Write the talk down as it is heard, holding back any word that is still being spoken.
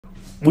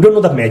We don't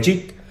know the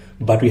magic,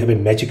 but we have a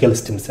magical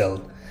stem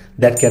cell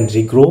that can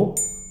regrow,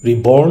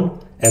 reborn,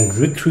 and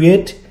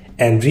recreate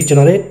and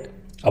regenerate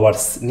our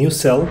new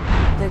cell.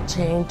 The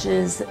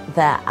changes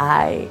that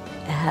I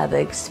have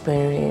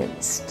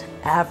experienced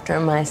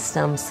after my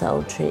stem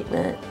cell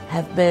treatment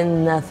have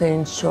been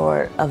nothing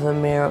short of a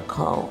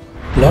miracle.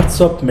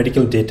 Lots of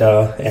medical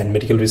data and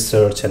medical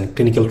research and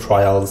clinical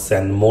trials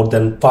and more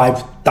than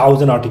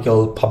 5,000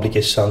 article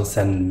publications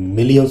and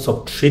millions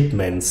of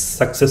treatments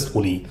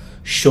successfully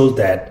shows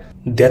that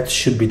that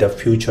should be the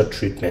future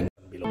treatment.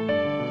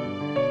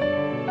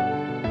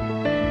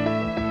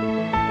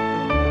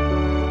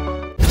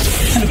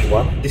 Hello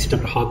everyone, this is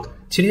Dr. Haque.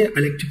 Today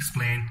I'd like to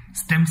explain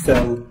stem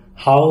cell,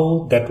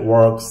 how that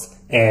works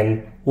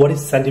and what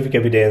is scientific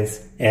evidence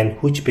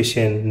and which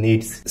patient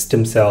needs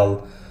stem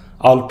cell.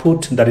 I'll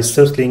put the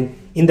research link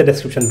in the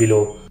description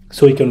below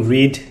so you can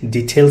read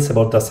details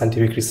about the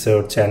scientific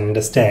research and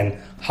understand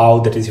how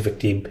that is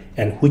effective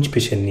and which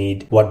patient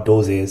need what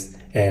doses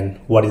and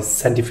what is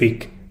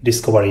scientific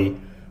discovery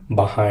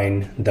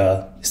behind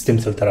the stem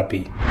cell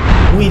therapy.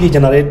 We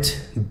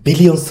regenerate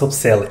billions of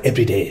cells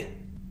every day,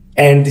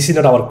 and this is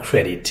not our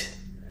credit.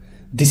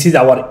 This is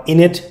our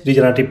innate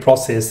regenerative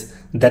process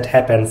that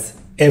happens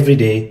every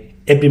day,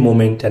 every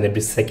moment and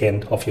every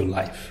second of your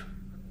life.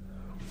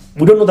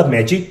 We don't know the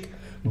magic,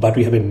 but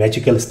we have a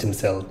magical stem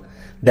cell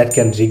that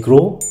can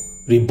regrow,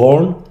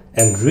 reborn,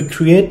 and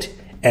recreate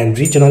and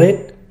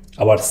regenerate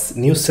our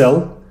new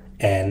cell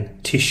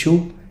and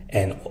tissue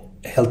and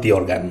healthy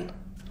organ.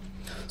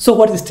 So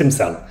what is stem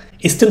cell?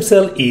 A stem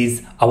cell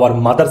is our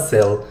mother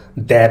cell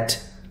that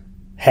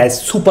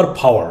has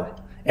superpower,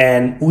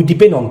 and we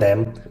depend on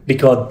them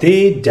because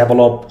they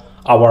develop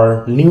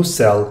our new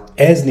cell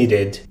as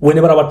needed.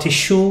 Whenever our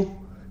tissue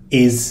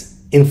is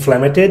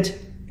inflamed,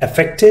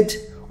 affected,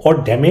 or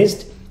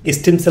damaged, a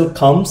stem cell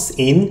comes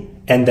in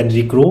and then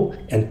regrow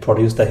and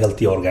produce the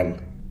healthy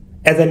organ.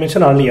 As I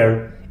mentioned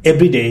earlier,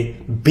 every day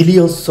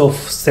billions of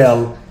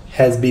cells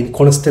has been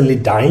constantly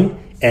dying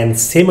and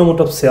same amount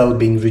of cell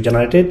being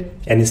regenerated,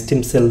 and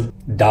stem cell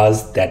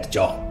does that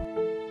job.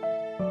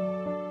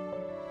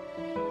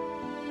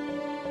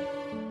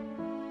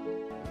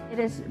 It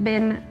has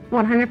been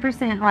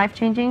 100%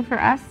 life-changing for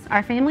us,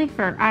 our family,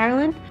 for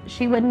Ireland.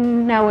 She would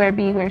nowhere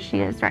be where she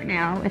is right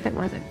now if it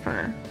wasn't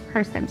for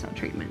her stem cell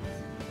treatments.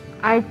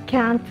 I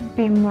can't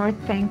be more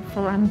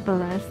thankful and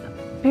blessed.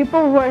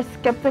 People who are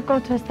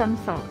skeptical to stem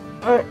cell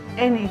or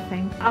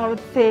anything, I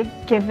would say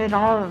give it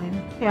all in.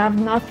 You have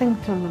nothing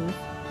to lose.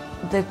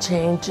 The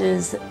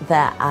changes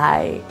that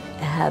I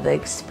have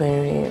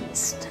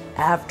experienced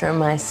after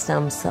my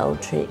stem cell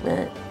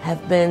treatment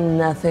have been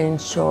nothing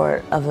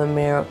short of a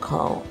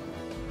miracle.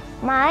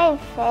 My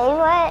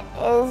favorite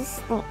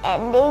is the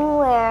ending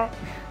where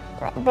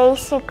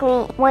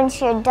basically once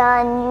you're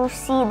done you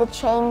see the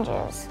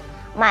changes.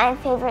 My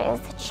favorite is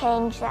the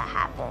change that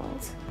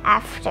happens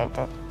after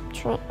the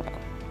treatment.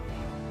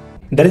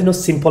 There is no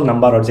simple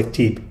number or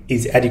adjective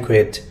is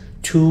adequate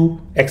to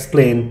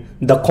explain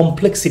the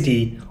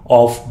complexity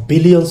of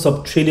billions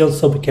of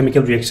trillions of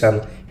chemical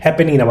reactions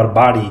happening in our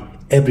body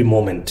every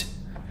moment.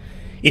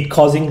 It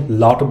causing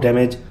lot of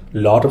damage,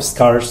 lot of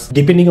scars,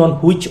 depending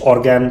on which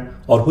organ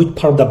or which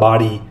part of the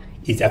body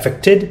is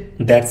affected.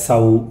 That's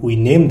how we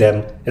name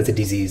them as a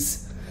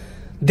disease.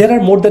 There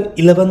are more than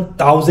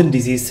 11,000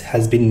 diseases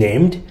has been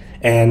named,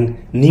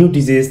 and new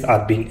diseases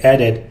are being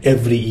added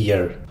every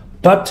year.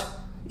 But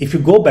if you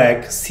go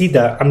back, see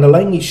the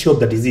underlying issue of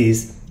the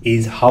disease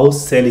is how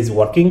cell is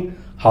working,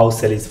 how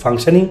cell is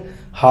functioning,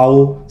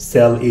 how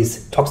cell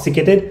is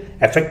toxicated,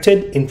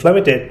 affected,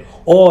 inflamed,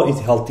 or is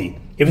healthy.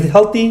 If it's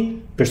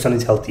healthy, person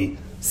is healthy.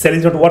 Cell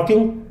is not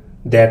working,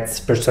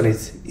 that person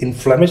is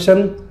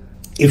inflammation.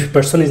 If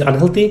person is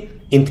unhealthy,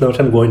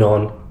 inflammation going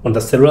on the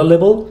cellular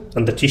level,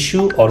 on the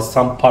tissue or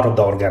some part of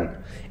the organ,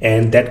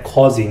 and that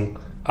causing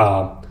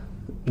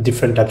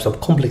different types of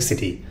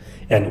complexity,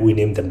 and we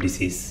name them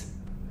disease.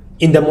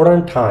 In the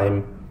modern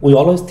time, we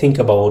always think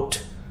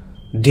about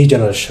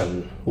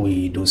degeneration.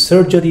 We do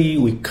surgery,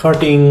 we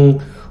cutting,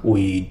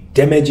 we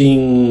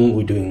damaging,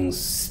 we doing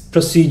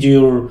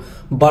procedure,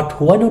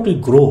 but why not we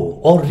grow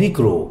or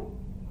regrow?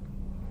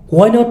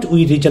 Why not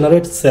we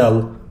regenerate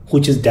cell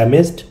which is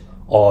damaged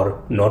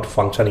or not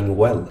functioning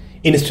well?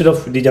 Instead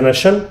of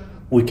degeneration,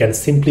 we can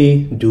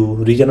simply do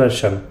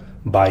regeneration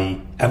by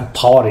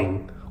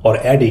empowering or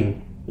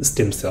adding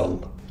stem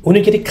cell. When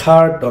you get a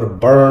cut or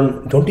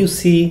burn, don't you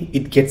see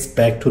it gets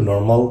back to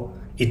normal?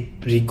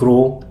 It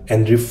regrow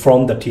and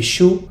reform the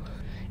tissue.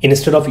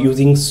 Instead of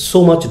using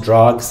so much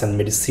drugs and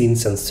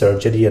medicines and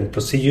surgery and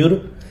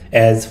procedure,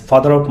 as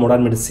father of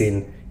modern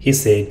medicine, he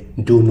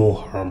said, do no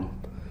harm.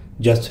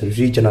 Just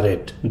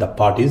regenerate. The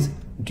part is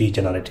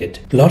degenerated.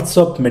 Lots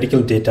of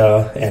medical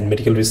data and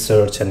medical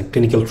research and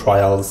clinical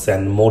trials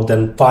and more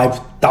than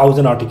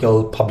 5,000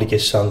 article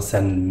publications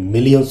and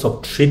millions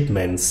of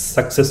treatments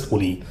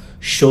successfully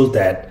shows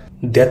that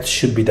that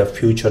should be the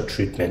future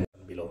treatment.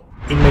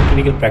 In my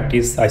clinical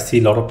practice, I see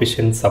a lot of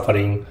patients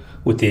suffering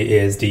with the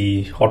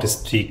ASD,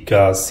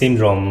 autistic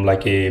syndrome,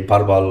 like a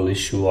verbal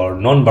issue or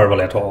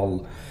non-verbal at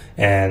all.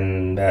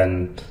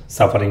 and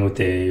suffering with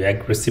the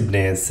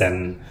aggressiveness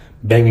and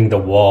banging the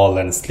wall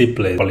and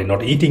sleepless, probably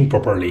not eating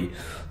properly.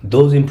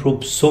 Those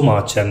improve so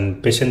much,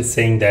 and patients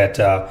saying that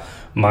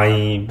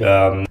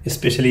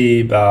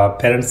especially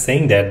parents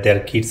saying that their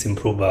kids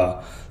improve.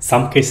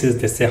 Some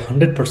cases they say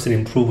 100%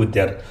 improve with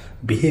their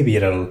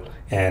behavioral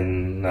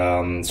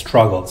and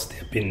struggles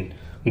they've been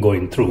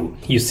going through.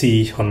 You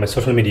see on my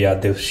social media,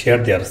 they've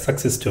shared their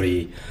success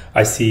story.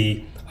 I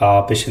see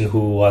a patient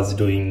who was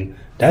doing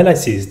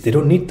dialysis. They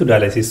don't need to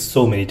dialysis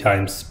so many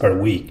times per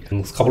week.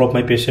 And a couple of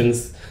my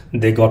patients,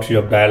 they got rid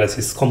of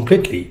dialysis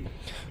completely.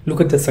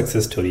 Look at the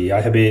success story. I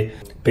have a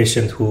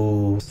patient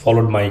who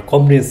followed my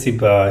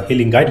comprehensive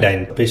healing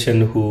guideline. A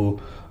patient who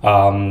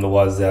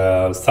was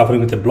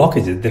suffering with the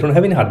blockages. They don't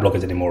have any heart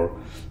blockage anymore.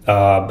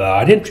 But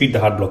I didn't treat the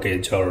heart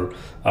blockage,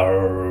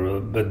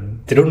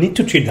 but they don't need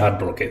to treat the heart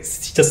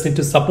blockage. You just need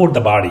to support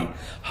the body.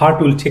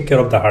 Heart will take care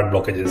of the heart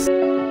blockages.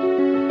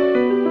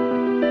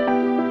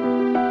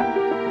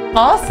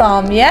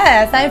 Awesome.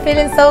 Yes, I'm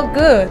feeling so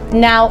good.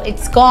 Now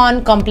it's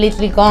gone,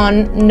 completely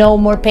gone. No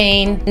more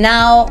pain.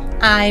 Now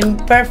I'm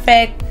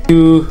perfect. Thank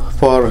you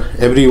for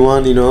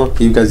everyone,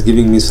 you guys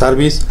giving me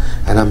service,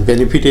 and I'm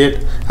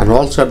benefited, and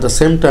also at the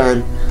same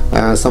time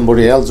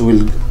somebody else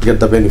will get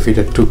the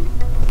benefited too.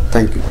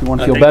 Thank you. You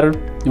want to feel better,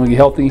 you want to get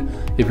healthy.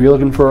 If you're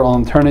looking for an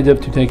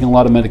alternative to taking a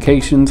lot of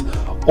medications,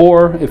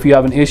 or if you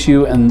have an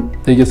issue and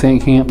they just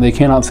they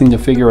cannot seem to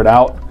figure it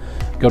out,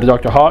 go to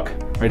Dr. Haque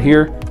right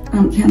here.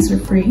 I'm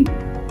cancer-free.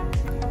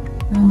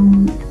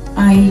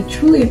 I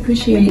truly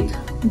appreciate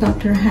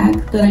Dr.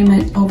 Haque that I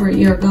met over a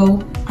year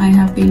ago. I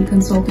have been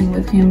consulting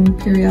with him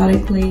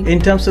periodically. In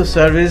terms of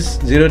service,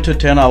 0 to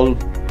 10, I will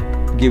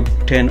give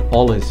 10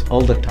 always,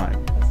 all the time.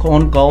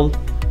 Phone call,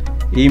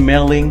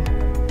 emailing,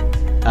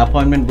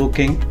 appointment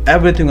booking,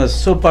 everything was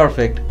so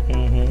perfect.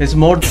 It's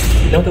more.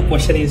 Now the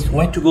question is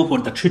where to go for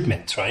the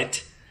treatment,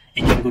 right?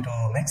 You can go to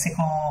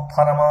Mexico,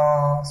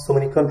 Panama, so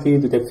many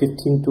countries with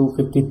 $15,000 to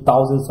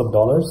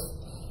 $50,000,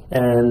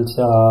 and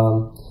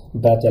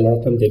but a lot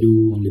of them they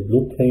do only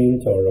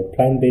blueprint or a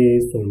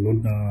plant-based or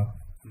not the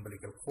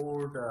umbilical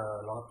cord.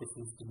 A lot of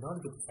patients do not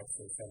get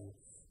success, and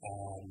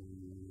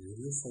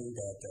you're saying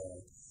that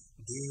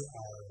they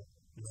are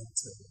not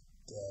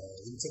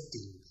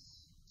injecting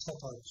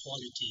proper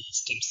quality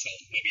stem cell.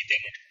 Maybe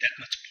they're not that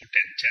much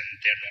potent, and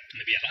they're not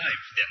maybe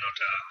alive. They're not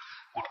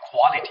good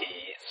quality,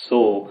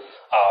 so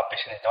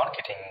patient is not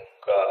getting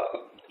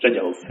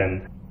results.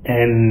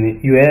 And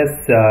US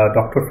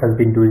doctors have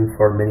been doing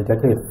for many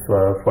decades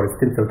for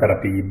stem cell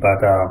therapy,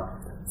 but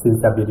since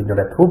FDA did not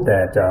approve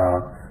that,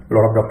 a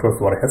lot of doctors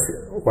were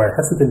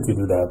hesitant to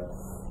do that.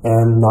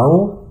 And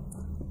now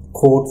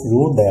court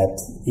ruled that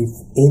if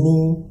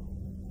any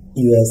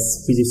US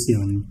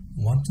physician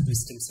want to do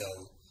stem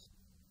cell,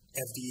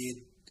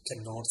 FDA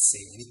cannot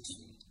say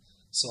anything.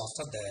 So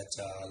after that,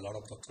 a lot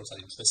of doctors are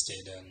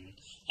interested, and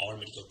our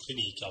medical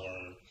clinic,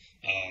 our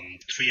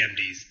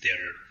 3MDs,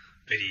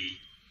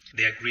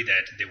 they agree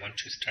that they want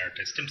to start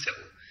a stem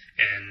cell,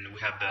 and we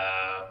have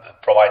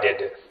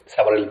provided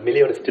several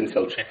million stem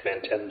cell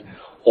treatment, and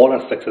all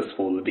are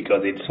successful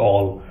because it's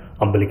all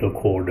umbilical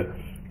cord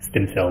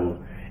stem cell,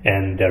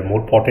 and they're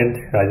more potent.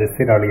 As I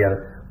said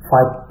earlier,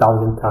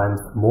 5,000 times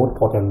more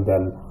potent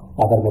than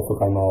other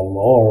mesenchymal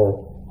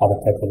or other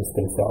types of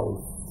stem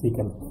cells you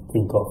can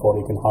think of or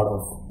you can heard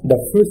of. The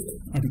first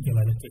article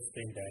I like to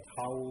explain that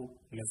how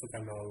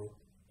mesenchymal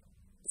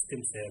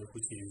stem cell,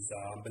 which is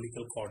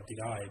umbilical cord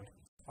derived,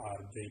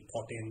 are very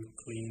potent,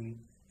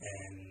 clean,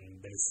 and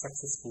very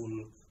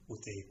successful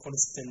with a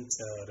constant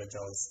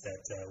results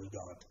that we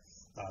got.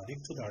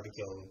 Read through the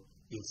article,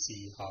 you'll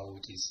see how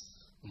it is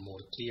more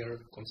clear,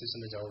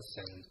 consistent results,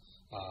 and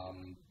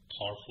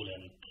powerful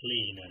and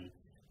clean, and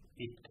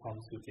it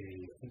comes with a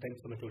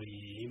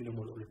anti-inflammatory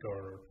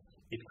immunomodulator.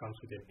 It comes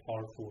with a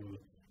powerful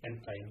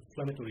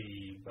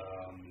anti-inflammatory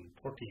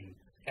protein,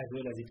 as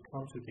well as it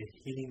comes with a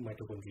healing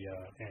mitochondria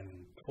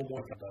and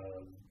promotes the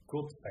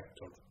growth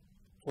factor.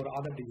 For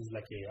other diseases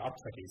like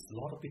arthritis, a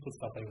lot of people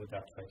suffering with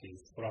arthritis.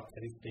 For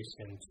arthritis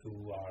patients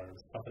who are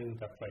suffering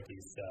with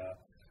arthritis,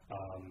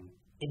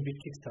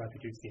 Integrative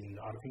Therapeutics in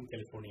Irvine,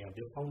 California,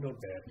 they found out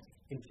that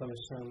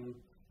inflammation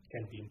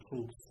can be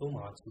improved so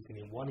much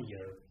within 1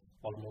 year.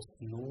 Almost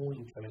no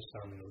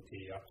inflammation with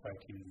the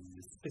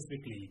arthritis,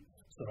 specifically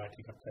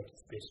psoriatic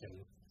arthritis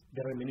patient.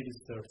 There are many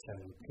research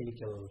and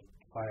clinical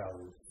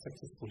trials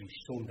successfully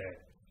shown that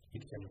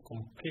it can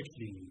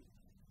completely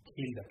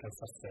kill the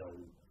cancer cell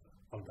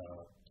on the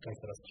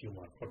cancerous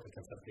tumor for the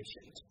cancer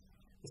patient.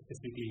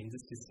 Specifically in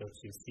this research,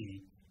 you see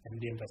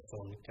MD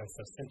Anderson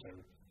Cancer Center,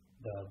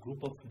 the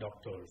group of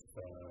doctors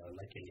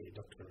like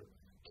Dr.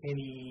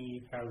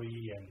 Kenny,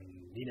 Harry, and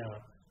Nina,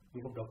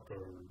 group of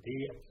doctors, they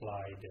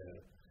applied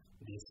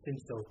the stem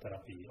cell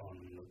therapy on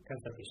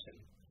cancer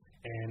patients.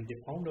 And they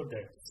found out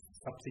that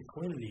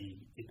subsequently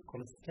it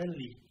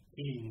constantly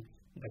healing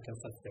the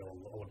cancer cell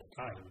over the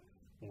time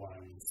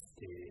once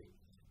they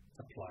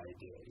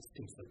applied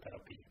stem cell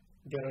therapy.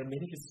 There are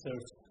many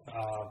research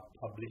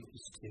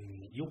published in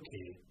UK,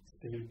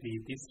 specifically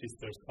this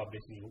research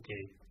published in UK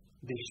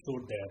they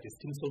showed that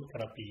stem cell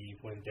therapy,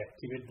 when they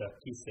activate the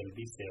T cell,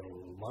 B cell,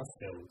 mast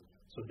cell,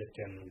 so they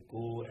can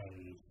go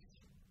and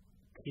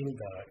kill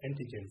the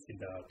antigens in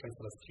the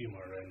cancerous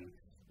tumor and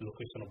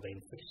location of the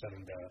infection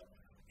in the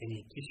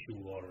any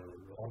tissue or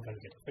organ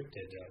get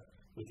affected.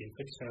 With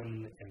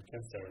infection and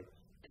cancer,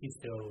 T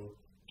cell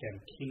can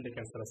kill the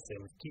cancerous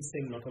cell. T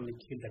cell not only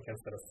kill the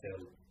cancerous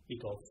cell,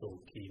 it also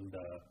kill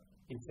the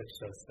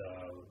infectious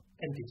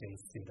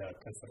antigens in the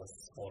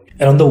cancerous organ.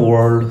 Around the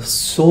world,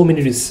 so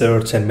many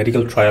research and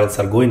medical trials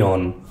are going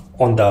on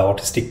the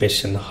autistic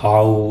patient,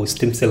 how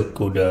stem cell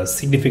could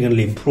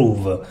significantly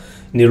improve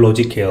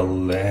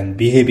neurological and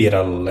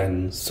behavioral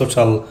and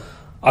social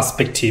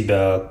aspective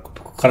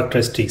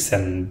characteristics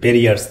and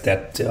barriers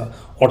that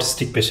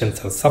autistic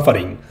patients are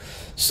suffering.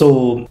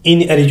 So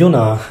in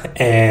Arizona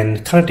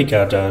and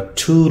Connecticut,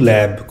 two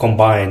labs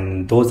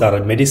combined. Those are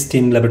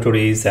Medistim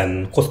Laboratories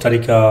and Costa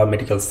Rica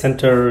Medical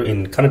Center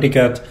in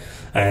Connecticut,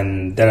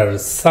 and there are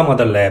some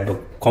other lab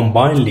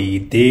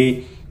combinedly.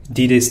 They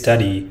did a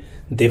study.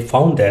 They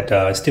found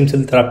that stem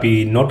cell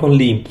therapy not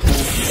only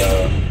improves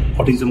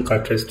autism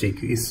characteristic,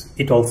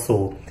 it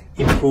also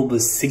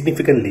improves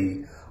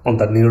significantly on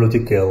the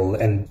neurological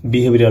and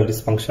behavioral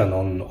dysfunction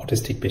on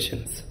autistic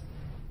patients.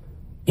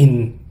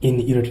 In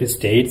United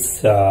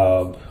States,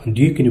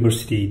 Duke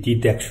University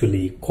did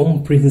actually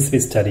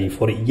comprehensive study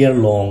for a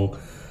year-long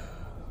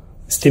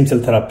stem cell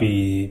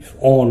therapy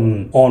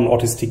on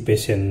autistic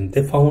patients.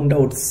 They found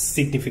out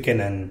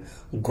significant and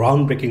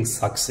groundbreaking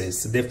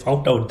success. They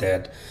found out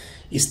that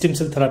stem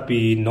cell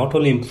therapy not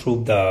only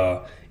improved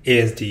the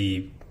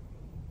ASD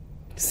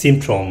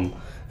symptom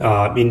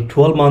in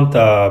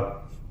 12-month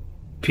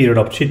period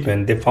of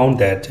treatment. They found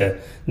that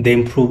they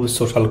improved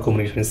social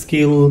communication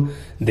skill,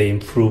 they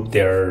improved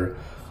their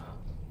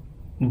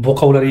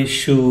vocabulary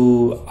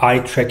issue, eye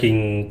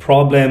tracking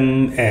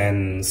problem,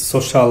 and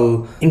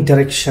social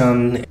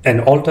interaction, and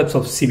all types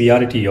of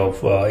severity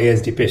of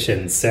ASD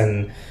patients.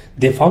 And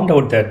they found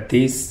out that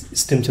this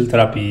stem cell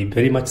therapy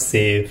very much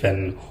safe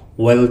and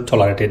well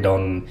tolerated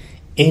on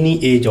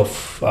any age of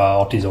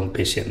autism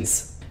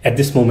patients. At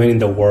this moment in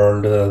the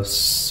world,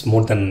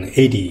 more than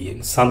 80,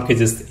 in some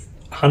cases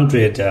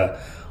 100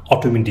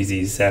 autoimmune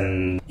disease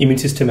and immune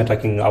system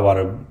attacking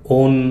our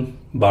own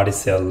body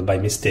cell by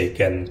mistake,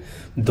 and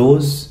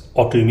those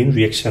autoimmune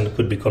reaction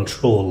could be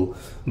controlled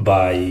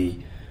by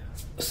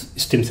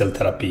stem cell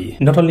therapy.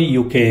 Not only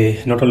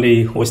UK, not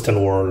only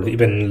Western world,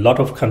 even a lot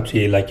of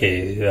country like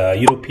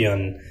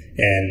European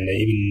and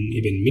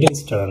even Middle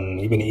Eastern,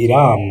 even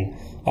Iran,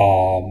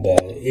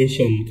 the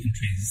Asian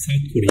countries,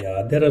 South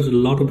Korea, there is a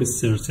lot of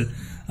research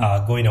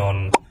going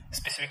on.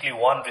 Specifically,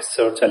 one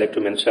research I like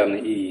to mention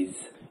is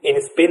in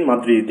Spain,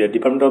 Madrid, the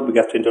Department of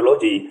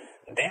Gastroenterology,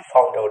 they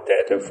found out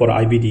that for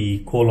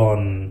IBD,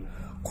 colon,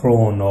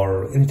 Crohn,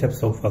 or any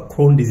types of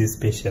Crohn disease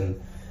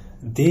patient,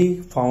 they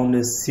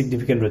found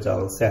significant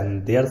results,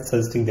 and they are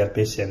suggesting their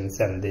patients,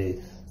 and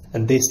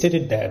they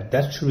stated that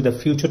that should be the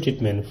future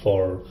treatment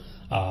for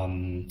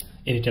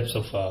any types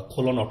of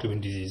colon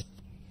autoimmune disease.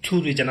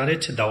 To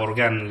regenerate the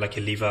organ like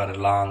a liver,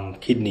 lung,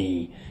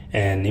 kidney,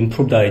 and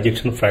improve the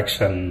ejection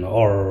fraction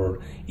or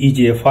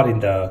EGFR in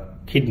the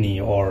kidney,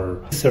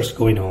 or research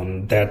going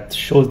on that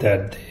shows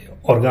that the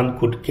organ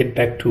could get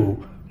back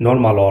to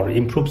normal or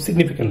improve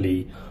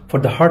significantly. For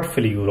the heart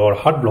failure or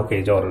heart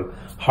blockage or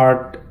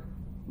heart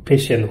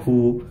patient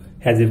who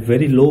has a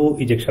very low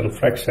ejection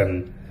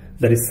fraction,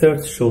 the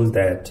research shows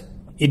that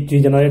it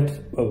regenerates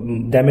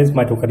damaged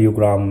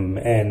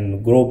mitochondriogram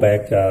and grow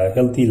back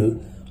healthy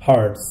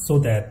heart, so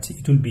that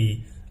it will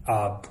be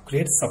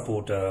great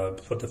support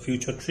for the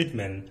future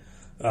treatment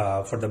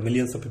for the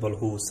millions of people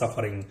who are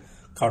suffering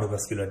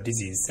cardiovascular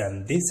disease.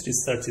 And this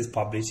research is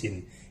published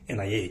in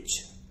NIH,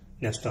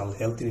 National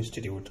Health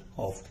Institute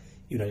of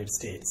United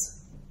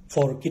States.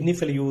 For kidney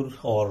failure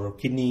or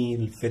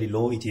kidney very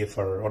low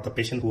EGFR, or the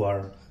patient who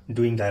are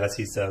doing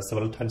dialysis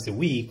several times a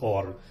week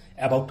or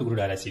about to go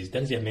to dialysis,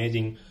 there is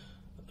amazing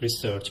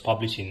research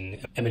published in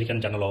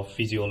American Journal of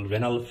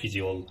Renal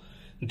Physio.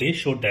 They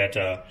showed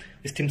that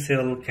stem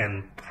cell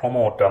can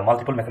promote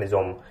multiple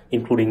mechanisms,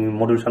 including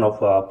modulation of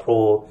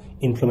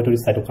pro-inflammatory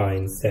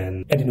cytokines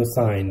and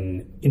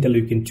adenosine,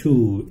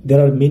 interleukin-2.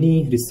 There are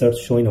many research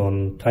showing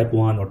on type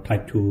 1 or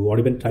type 2 or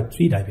even type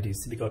 3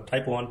 diabetes, because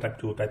type 1, type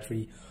 2, type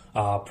 3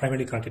 are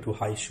primarily connected to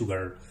high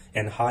sugar,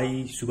 and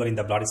high sugar in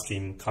the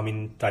bloodstream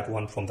coming type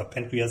 1 from the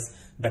pancreas.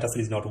 Beta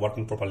cell is not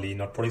working properly,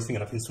 not producing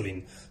enough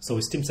insulin. So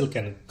stem cell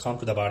can come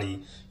to the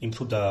body,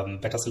 improve the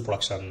beta cell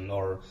production,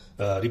 or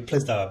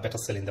replace the beta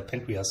cell in the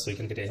pancreas, so you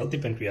can get a healthy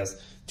pancreas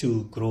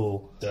to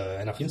grow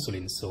enough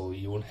insulin, so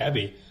you won't have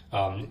a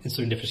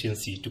insulin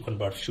deficiency to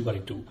convert sugar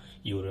into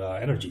your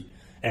energy.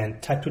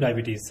 And type 2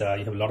 diabetes,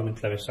 you have a lot of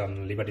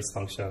inflammation, liver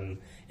dysfunction,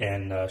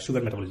 and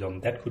sugar metabolism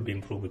that could be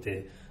improved with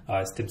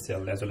a stem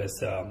cell, as well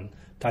as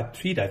type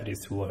 3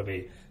 diabetes who have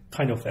a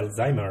kind of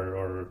Alzheimer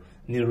or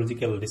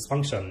neurological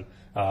dysfunction.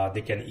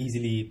 They can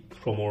easily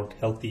promote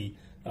healthy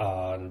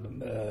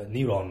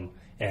neuron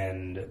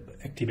and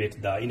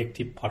activate the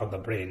inactive part of the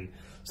brain.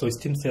 So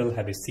stem cell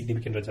have a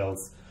significant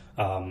results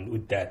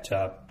with that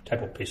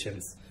type of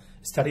patients.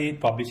 Study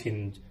published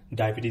in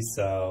Diabetes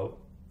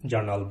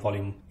Journal,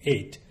 Volume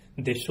 8,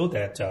 they show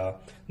that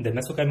the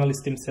mesenchymal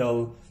stem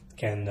cell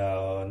can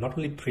not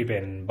only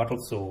prevent but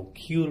also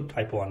cure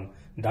type 1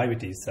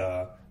 diabetes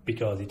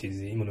because it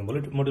is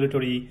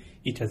immunomodulatory.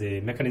 It has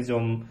a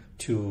mechanism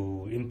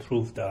to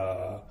improve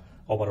the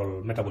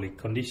overall metabolic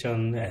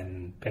condition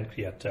and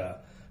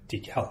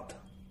pancreatic health.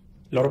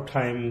 A lot of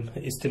time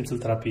stem cell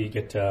therapy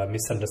get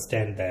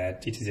misunderstand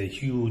that it is a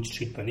huge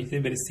treatment. It's a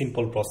very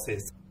simple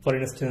process. For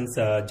instance,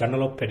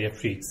 Journal of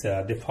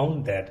Pediatrics, they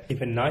found that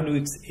even 9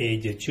 weeks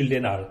age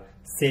children are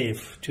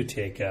safe to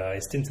take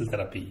stem cell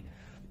therapy.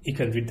 You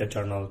can read the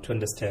journal to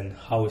understand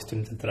how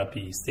stem cell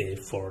therapy is safe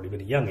for even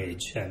a young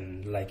age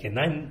and like a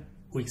 9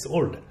 weeks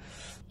old.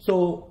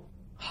 So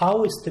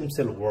how stem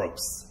cell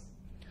works?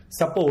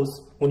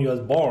 Suppose when you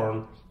were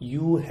born,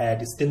 you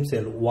had stem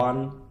cell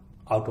 1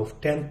 out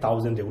of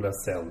 10,000 regular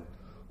cell.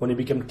 When you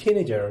become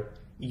teenager,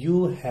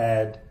 you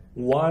had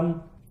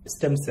 1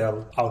 stem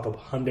cell out of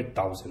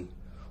 100,000.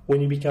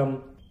 When you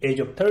become age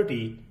of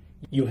 30,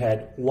 you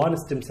had 1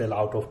 stem cell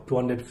out of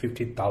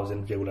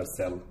 250,000 regular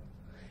cell.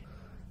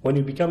 When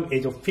you become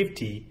age of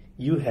 50,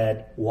 you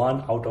had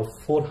 1 out of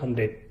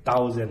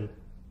 400,000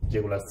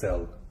 regular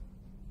cell.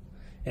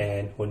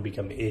 And when you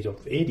become age of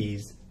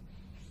 80s,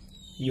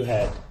 you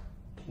had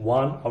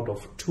 1 out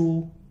of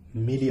 2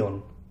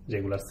 million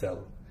regular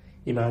cell.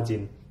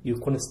 Imagine you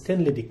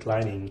constantly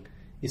declining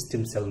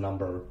stem cell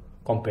number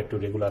compared to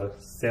regular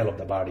cell of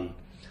the body,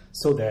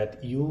 so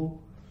that you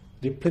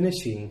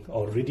replenishing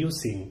or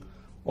reducing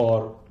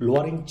or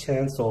lowering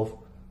chance of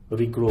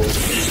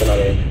regrowth,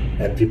 generate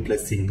and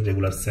replacing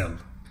regular cell.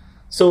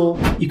 So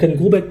you can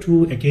go back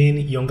to again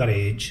younger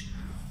age,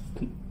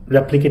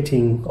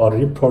 replicating or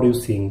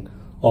reproducing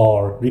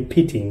or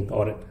repeating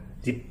or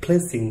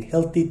replacing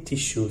healthy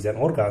tissues and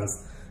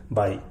organs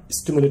by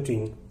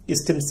stimulating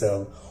stem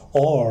cell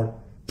or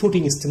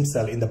putting stem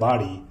cell in the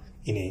body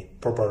in a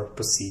proper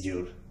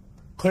procedure.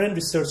 Current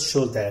research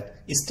shows that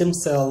stem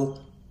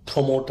cell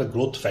promote a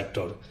growth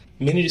factor.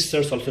 Many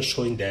research also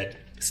showing that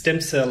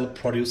stem cell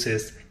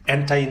produces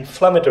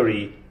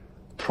anti-inflammatory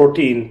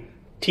protein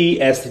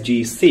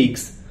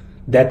TSG6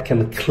 that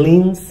can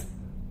cleanse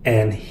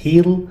and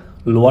heal,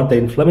 lower the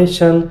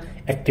inflammation,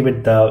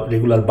 activate the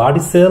regular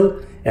body cell,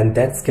 and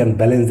that can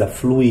balance the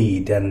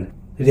fluid and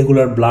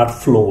regular blood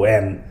flow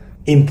and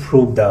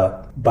improve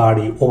the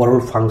body overall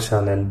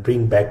function and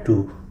bring back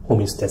to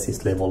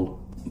homeostasis level.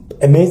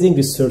 Amazing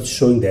research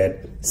showing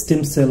that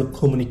stem cell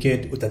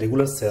communicate with the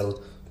regular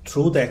cell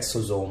through the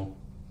exosome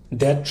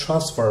that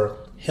transfer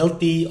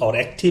healthy or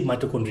active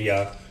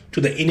mitochondria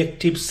to the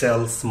inactive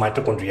cell's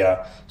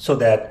mitochondria, so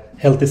that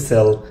healthy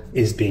cell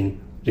is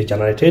being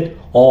regenerated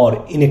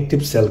or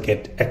inactive cell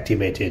get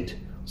activated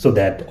so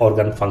that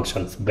organ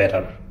functions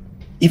better.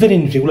 Even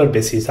in regular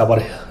basis, our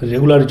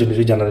regular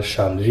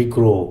regeneration,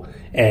 regrow,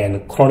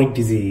 and chronic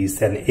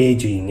disease and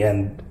aging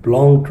and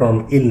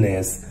long-term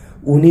illness,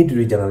 we need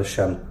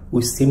regeneration.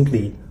 We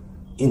simply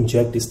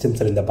inject the stem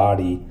cell in the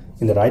body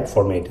in the right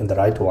format and the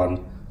right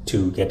one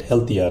to get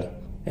healthier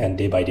and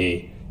day by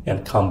day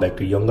and come back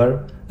to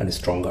younger and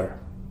stronger.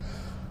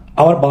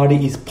 Our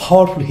body is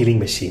powerful healing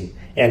machine,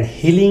 and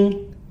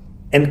healing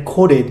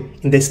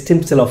encoded in the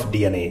stem cell of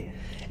DNA,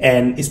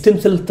 and stem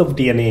cells of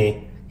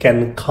DNA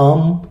can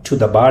come to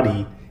the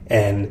body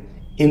and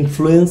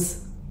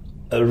influence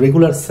a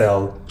regular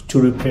cell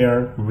to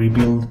repair,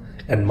 rebuild,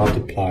 and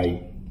multiply.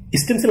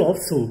 Stem cell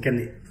also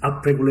can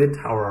upregulate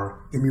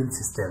our immune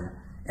system,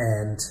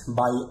 and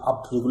by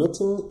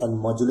upregulating and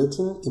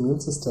modulating immune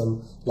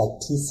system like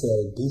T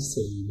cell, B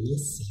cell, B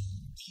cell,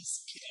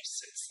 these killer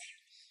cells are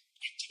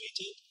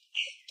activated,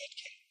 and that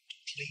can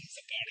cleanse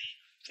the body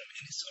from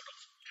any sort of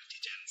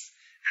antigens,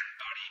 and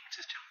body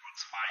system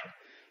works fine.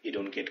 You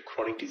don't get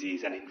chronic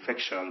disease and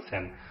infections,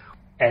 and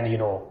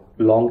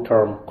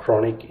long-term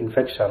chronic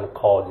infection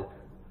cause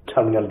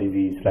terminal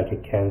disease like a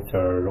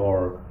cancer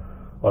or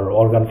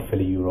organ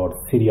failure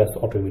or serious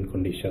autoimmune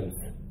conditions.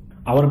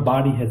 Our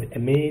body has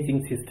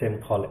amazing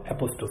system called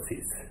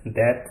apoptosis,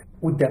 that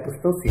with the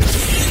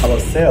apoptosis our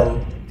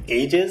cell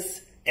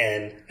ages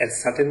and at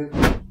certain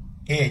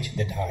age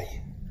they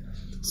die,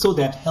 so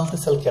that healthy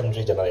cell can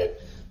regenerate.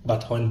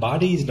 But when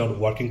body is not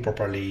working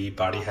properly,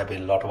 body have a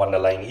lot of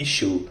underlying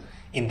issue,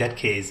 in that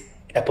case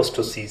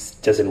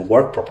apoptosis doesn't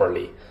work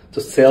properly,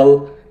 so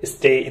cell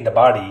stay in the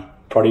body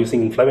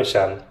producing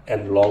inflammation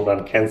and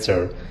long-run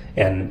cancer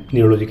and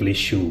neurological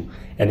issue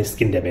and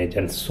skin damage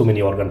and so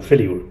many organ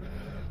failure.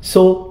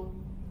 So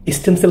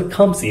stem cell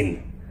comes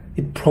in,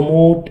 it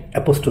promote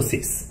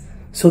apoptosis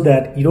so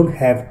that you don't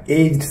have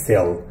aged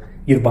cell,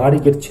 your body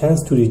get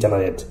chance to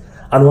regenerate,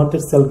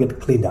 unwanted cell get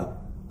cleaned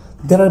up.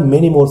 There are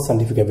many more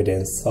scientific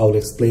evidence. I will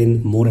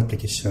explain more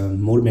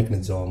application, more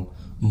mechanism,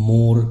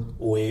 more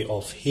way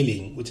of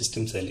healing with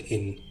stem cell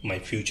in my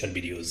future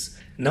videos.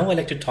 Now I'd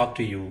like to talk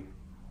to you,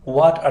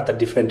 what are the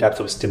different types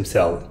of stem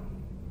cell?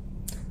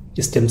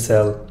 Stem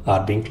cells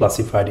are being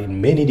classified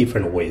in many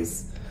different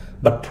ways,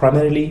 but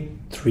primarily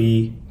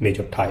 3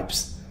 major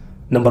types.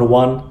 Number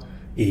 1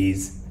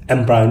 is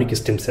embryonic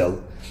stem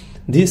cell.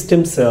 These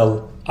stem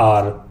cells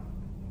are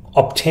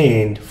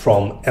obtained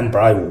from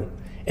embryo,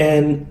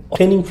 and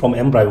obtaining from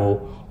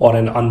embryo or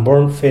an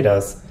unborn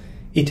fetus,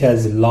 it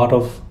has a lot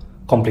of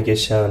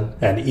complication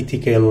and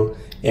ethical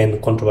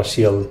and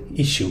controversial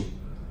issue,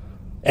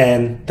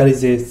 and there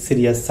is a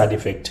serious side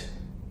effect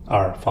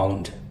are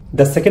found.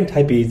 The second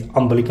type is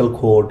umbilical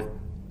cord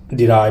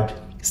derived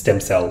stem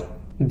cell.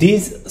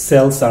 These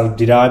cells are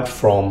derived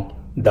from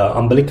the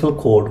umbilical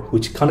cord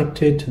which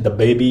connected the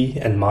baby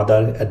and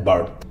mother at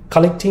birth.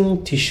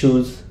 Collecting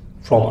tissues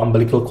from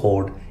umbilical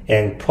cord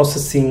and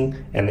processing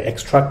and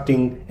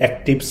extracting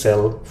active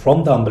cell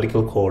from the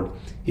umbilical cord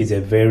is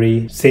a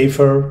very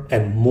safer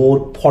and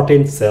more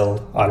potent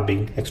cell are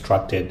being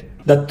extracted.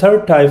 The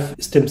third type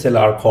stem cell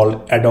are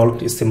called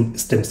adult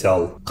stem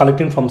cell,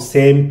 collecting from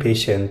same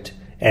patient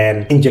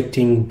and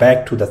injecting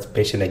back to the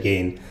patient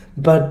again.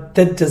 But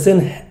that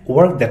doesn't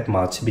work that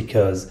much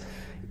because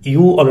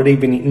you already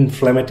been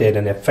inflamed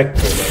and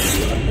affected and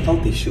you have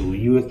health issue.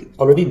 You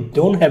already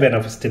don't have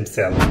enough stem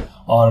cell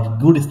or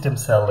good stem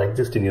cell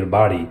exist in your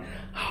body.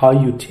 How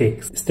you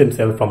take stem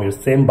cell from your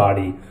same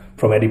body,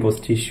 from adipose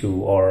tissue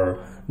or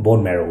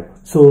bone marrow.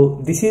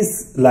 So this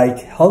is like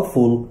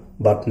helpful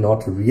but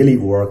not really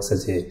works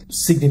as a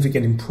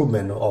significant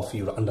improvement of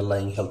your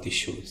underlying health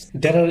issues.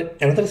 There are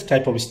another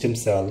type of stem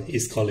cell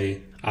is called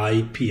a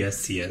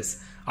iPSCs.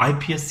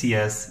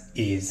 iPSCs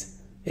is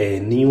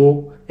a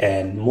new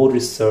and more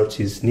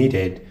research is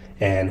needed,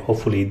 and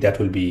hopefully that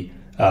will be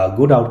a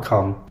good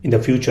outcome in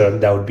the future.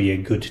 That would be a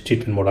good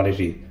treatment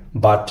modality,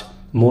 but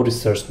more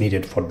research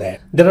needed for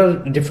that. There are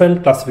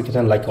different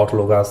classifications like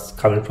autologous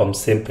coming from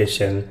same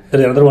patient. There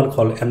is another one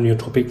called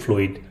amniotropic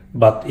fluid,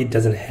 but it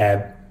doesn't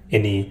have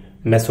any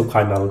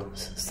mesenchymal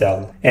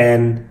cell.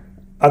 And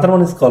other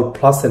one is called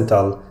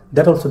placental.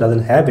 That also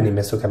doesn't have any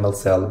mesenchymal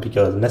cell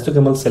because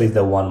mesenchymal cell is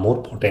the one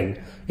more potent.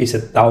 It's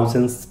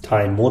 1,000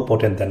 times more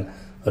potent than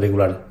a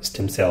regular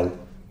stem cell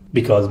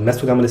because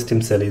mesenchymal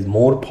stem cell is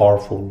more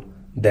powerful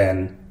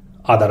than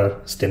other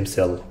stem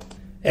cell.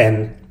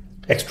 And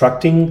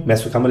extracting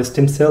mesenchymal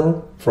stem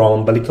cell from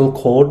umbilical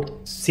cord,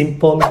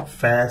 simple,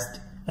 fast,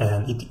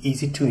 and it's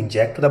easy to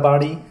inject to the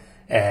body,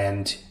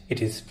 and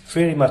it is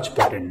very much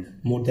potent,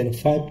 more than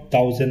 5,000% more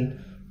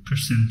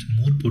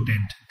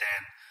potent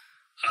than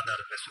other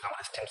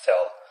mesenchymal stem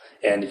cell,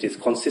 and it is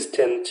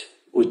consistent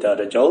with the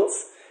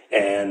results,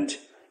 and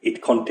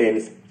it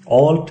contains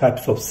all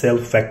types of cell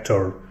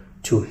factor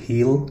to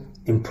heal,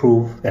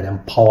 improve, and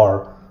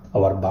empower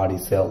our body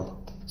cell.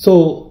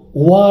 So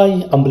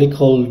why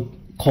umbilical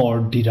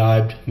cord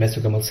derived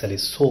mesenchymal cell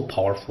is so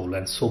powerful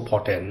and so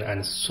potent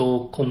and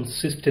so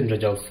consistent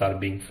results are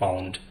being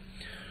found?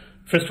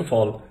 First of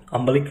all,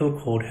 umbilical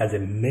cord has a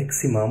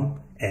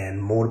maximum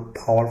and more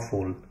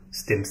powerful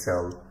stem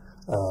cell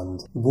and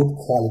good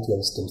quality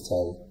of stem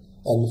cell.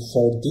 And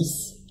for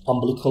this,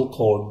 umbilical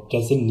cord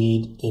doesn't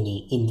need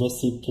any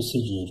invasive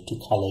procedure to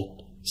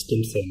collect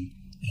stem cell,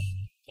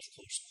 and of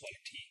course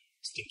quality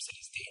stem cell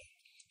is there.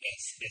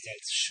 As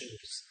results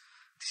shows,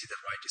 this is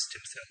the right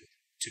stem cell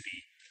to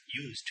be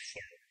used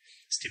for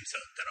stem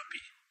cell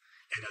therapy.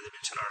 And as I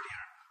mentioned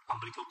earlier,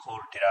 umbilical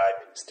cord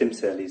derived stem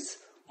cell is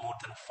more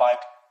than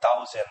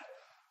 5,000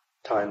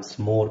 times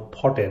more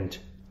potent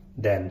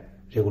than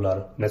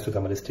regular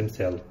mesenchymal stem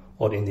cell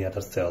or any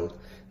other cell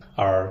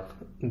are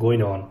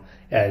going on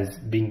as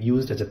being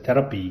used as a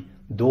therapy.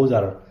 Those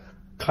are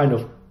kind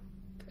of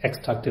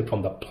extracted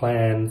from the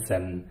plants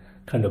and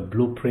kind of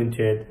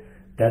blueprinted.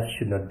 That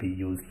should not be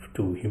used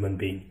to human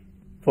being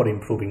for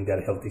improving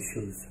their health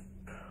issues.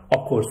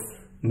 Of course,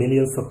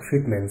 millions of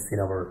treatments in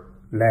our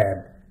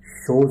lab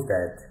shows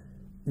that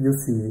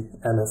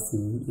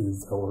UC-MSC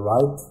is the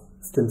right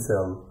stem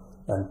cell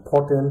and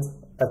potent,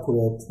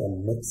 accurate,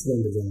 and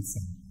maximum results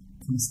and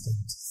constant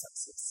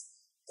success.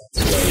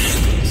 That's why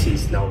this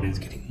is nowadays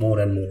getting more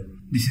and more.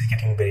 This is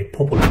getting very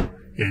popular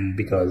and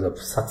because of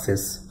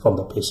success from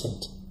the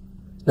patient.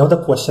 Now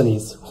the question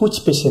is,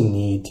 which patient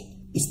need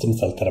stem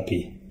cell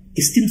therapy?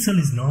 Stem cell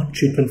is not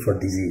treatment for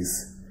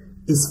disease.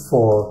 It's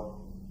for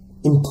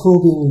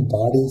improving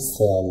body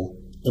cell,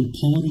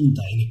 empowering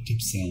the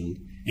inactive cell,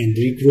 and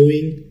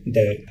regrowing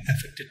the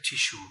affected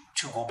tissue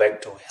to go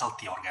back to a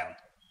healthy organ.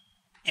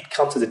 It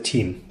comes as a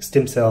team.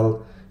 Stem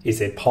cell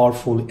is a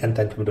powerful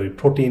anti-inflammatory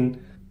protein,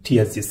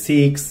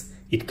 TSG6.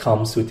 It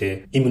comes with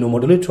an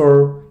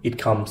immunomodulator. It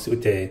comes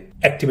with an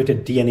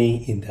activated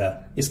DNA in the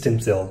stem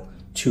cell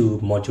to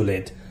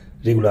modulate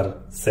regular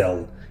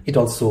cell. It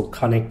also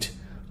connects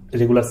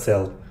regular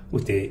cell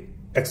with the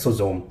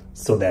exosome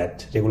so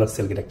that regular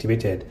cell get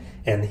activated,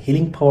 and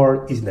healing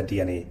power is in the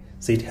DNA.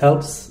 So it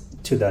helps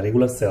to the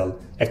regular cell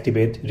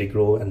activate,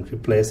 regrow, and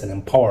replace and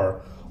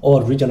empower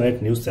or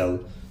regenerate new cell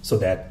so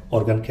that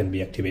organ can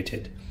be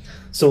activated.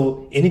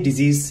 So any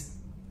disease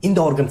in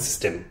the organ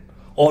system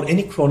or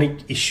any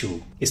chronic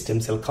issue, stem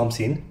cell comes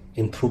in,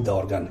 improve the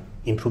organ,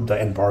 improve the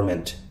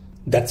environment.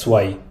 That's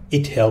why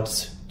it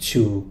helps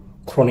to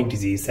chronic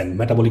disease and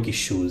metabolic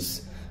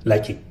issues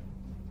like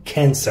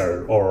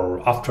cancer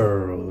or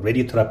after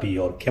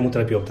radiotherapy or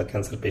chemotherapy of the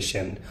cancer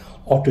patient,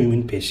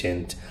 autoimmune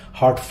patient,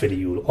 heart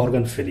failure,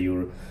 organ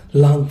failure,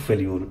 lung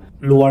failure,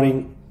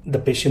 lowering the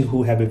patient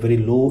who have a very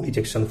low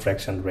ejection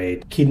fraction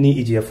rate,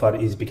 kidney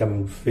EGFR is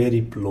becoming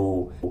very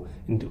low,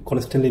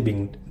 constantly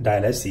being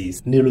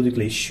dialysis,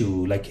 neurological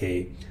issue like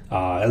a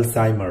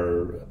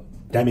Alzheimer,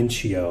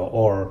 dementia,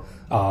 or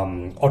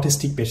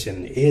autistic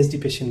patient,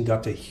 ASD patient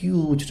got a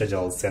huge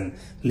results, and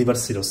liver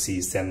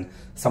cirrhosis, and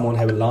someone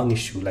have a lung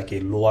issue like a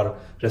lower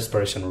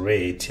respiration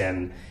rate,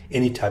 and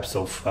any types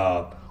of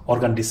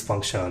organ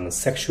dysfunction,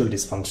 sexual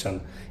dysfunction.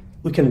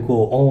 We can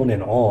go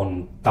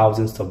on,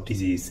 thousands of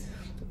disease.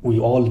 We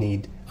all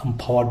need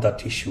empower the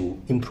tissue,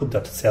 improve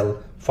that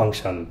cell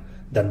function,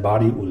 then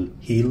body will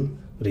heal,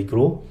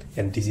 regrow,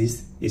 and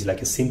disease is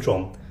like a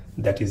syndrome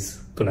that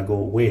is gonna go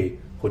away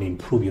when you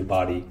improve your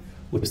body.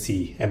 We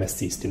see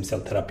MSC stem cell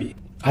therapy.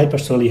 I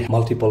personally have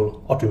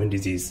multiple autoimmune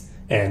disease,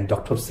 and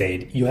doctor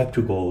said you have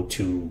to go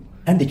to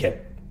handicap.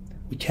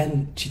 We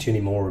can't treat you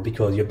anymore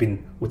because you've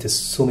been with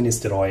so many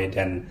steroid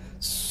and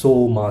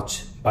so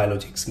much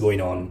biologics going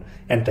on,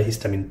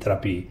 antihistamine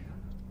therapy,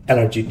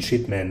 allergy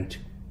treatment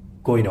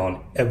going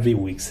on every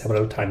week,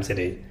 several times a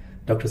day.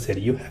 Doctor said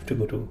you have to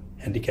go to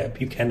handicap.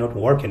 You cannot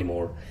work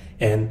anymore.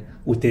 And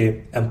with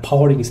the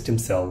empowering stem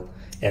cell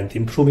and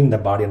improving the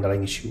body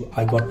underlying issue,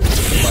 I got my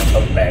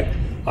health back.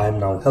 I am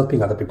now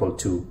helping other people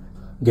to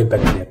get back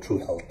to their true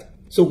health.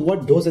 So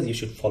what doses you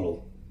should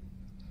follow?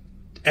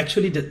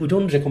 Actually, we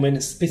don't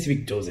recommend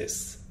specific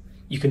doses.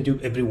 You can do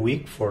every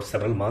week for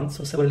several months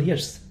or several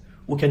years.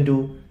 We can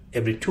do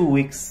every 2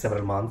 weeks,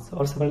 several months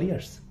or several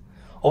years.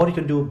 Or you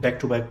can do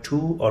back-to-back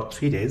 2 or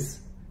 3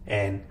 days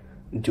and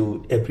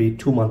do every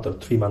 2 month or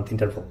 3 month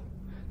interval,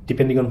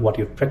 depending on what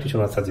your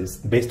practitioner suggests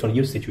based on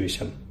your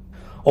situation.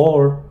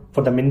 Or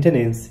for the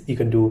maintenance, you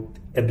can do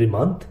every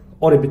month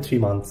or every 3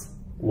 months,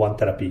 one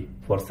therapy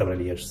for several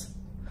years.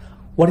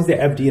 What is the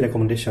FDA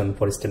recommendation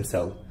for stem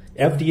cell?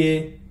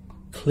 FDA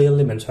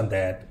clearly mentioned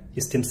that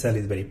stem cell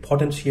is very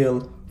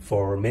potential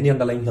for many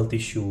underlying health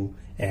issues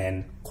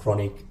and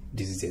chronic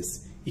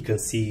diseases. You can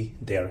see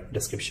their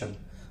description.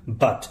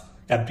 But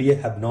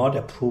FDA have not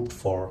approved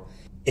for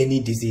any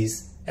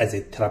disease as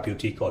a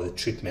therapeutic or a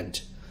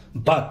treatment.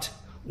 But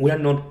we are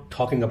not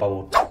talking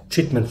about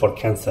treatment for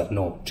cancer,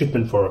 no.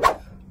 Treatment for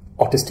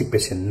autistic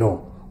patient,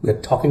 no. We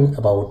are talking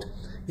about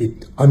the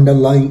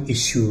underlying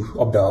issue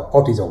of the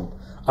autism,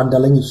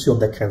 underlying issue of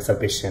the cancer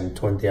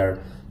patient when they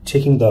are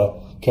taking the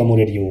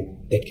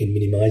chemoradiation that can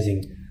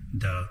minimizing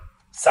the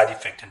side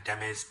effect and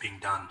damage being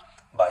done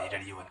by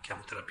radio and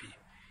chemotherapy.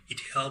 It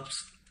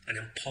helps and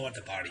empower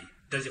the body.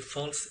 There's a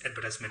false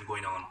advertisement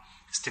going on,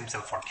 stem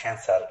cell for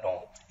cancer,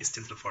 no,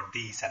 stem cell for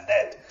this and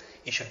that.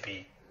 You should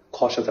be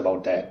cautious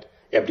about that.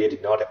 FDA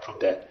did not approve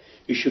that.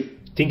 You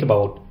should think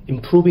about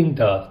improving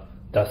the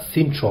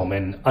symptom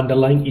and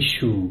underlying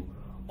issue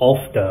of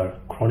the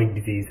chronic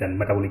disease and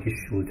metabolic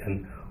issues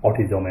and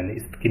autism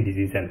and skin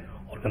disease and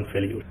organ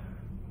failure.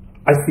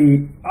 I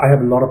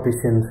have a lot of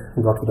patients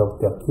who got rid of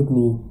their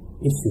kidney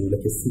issue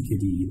like a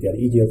CKD, their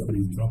EGFR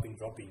is dropping,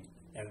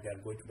 and they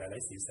are going to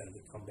dialysis and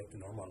they come back to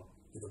normal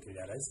without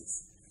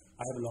dialysis.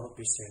 I have a lot of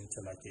patients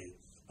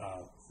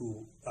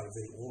who are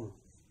very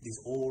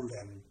old,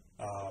 and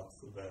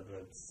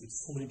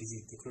so many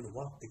diseases, they couldn't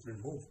walk, they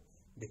couldn't move.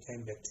 They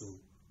came back to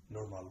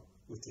normal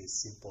with a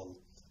simple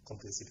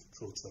comprehensive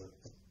approach or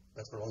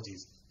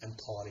methodologies,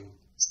 empowering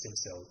stem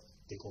cell.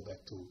 They go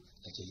back to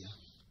like a young.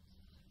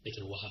 They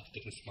can walk,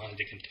 they can smile,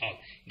 they can talk,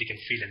 they can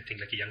feel and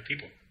think like young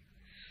people.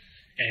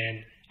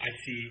 And I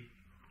see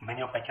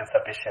many of my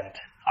cancer patients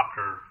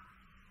after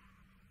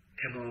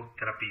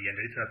chemotherapy and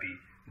radiotherapy,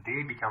 they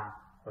become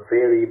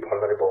very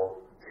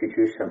vulnerable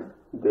situation.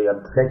 They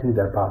are dragging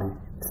their body.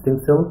 Stem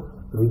cell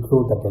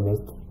regrow the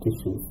damaged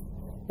tissues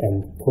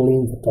and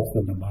clean the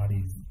toxin of the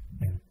bodies,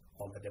 and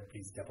all the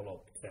debris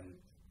developed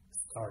and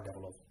scar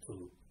developed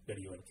through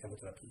radio and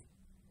chemotherapy.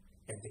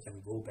 And they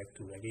can go back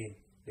to again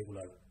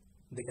regular.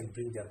 They can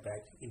bring their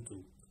back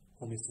into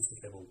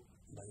homeostasis level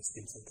by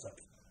stem cell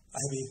therapy. I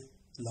have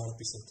a lot of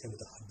patients came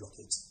with a heart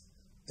blockage.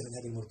 They don't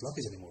have any more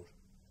blockage anymore.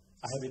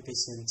 I have a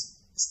patient,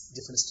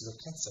 different stage of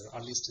cancer,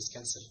 early stage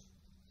cancer.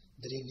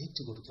 They didn't need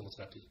to go to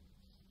chemotherapy.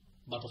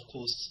 But of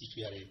course, if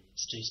you are a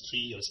stage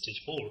 3 or stage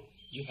 4,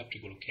 you have to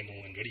go to chemo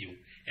and radio,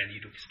 and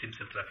you do stem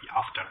cell therapy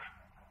after.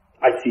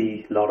 I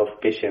see a lot of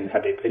patients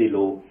have a very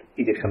low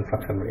ejection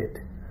fraction rate,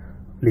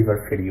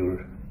 liver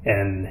failure,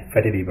 and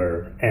fatty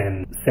liver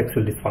and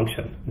sexual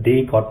dysfunction.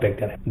 They got back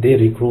there. They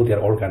regrow their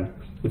organ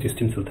with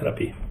stem cell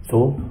therapy.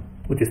 So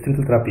with stem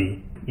cell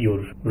therapy,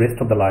 your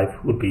rest of the life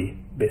would be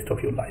best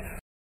of your life.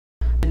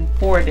 In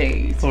 4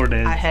 days. 4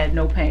 days. I had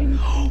no pain.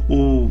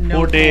 Ooh, no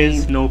 4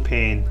 days, pain. no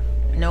pain.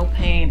 No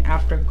pain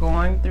after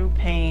going through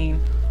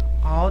pain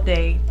all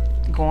day,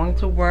 going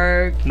to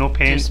work. No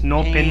pain,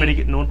 no pain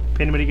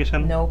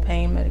medication. No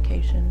pain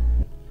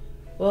medication.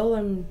 Well,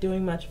 I'm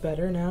doing much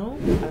better now.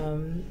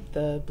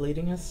 The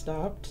bleeding has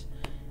stopped,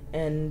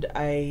 and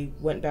I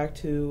went back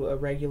to a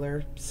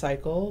regular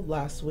cycle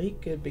last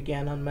week. It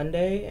began on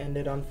Monday,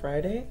 ended on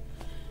Friday,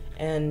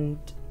 and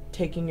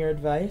taking your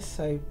advice.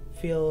 I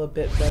feel a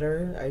bit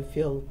better. I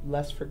feel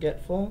less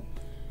forgetful,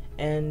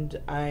 and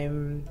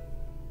I'm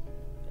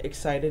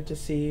excited to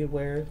see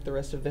where the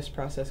rest of this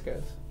process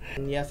goes.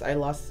 And yes, I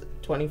lost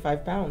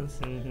 25 pounds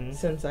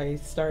since I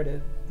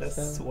started.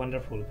 That's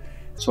wonderful.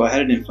 So I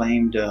had an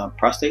inflamed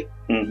prostate,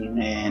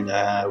 and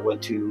I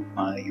went to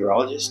my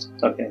urologist.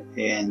 Okay.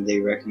 And they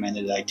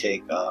recommended I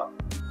take a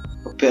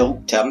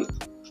tablet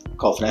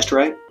called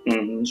finasteride.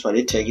 So I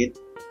did take it.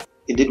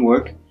 It didn't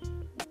work.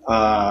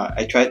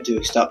 I tried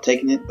to stop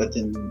taking it, but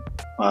then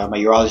my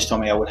urologist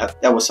told me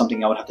that was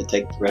something I would have to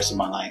take the rest of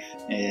my life,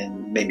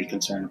 and made me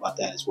concerned about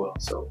that as well.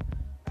 So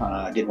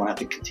I didn't want to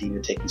have to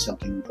continue taking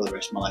something for the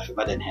rest of my life if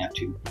I didn't have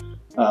to.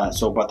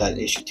 So I brought that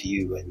issue to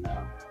you, and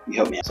you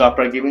helped me out. So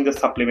after giving the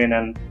supplement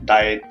and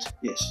diet,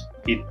 yes,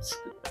 it's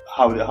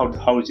how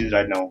is it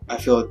right now? I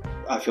feel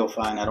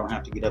fine. I don't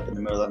have to get up in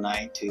the middle of the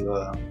night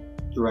to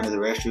run to the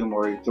restroom,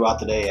 or throughout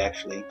the day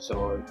actually.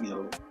 So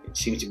it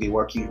seems to be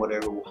working.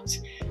 Whatever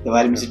the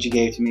vitamins that you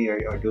gave to me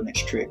are doing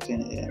its trick,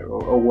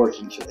 or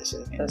working, should I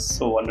say? That's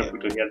so wonderful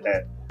to hear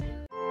that.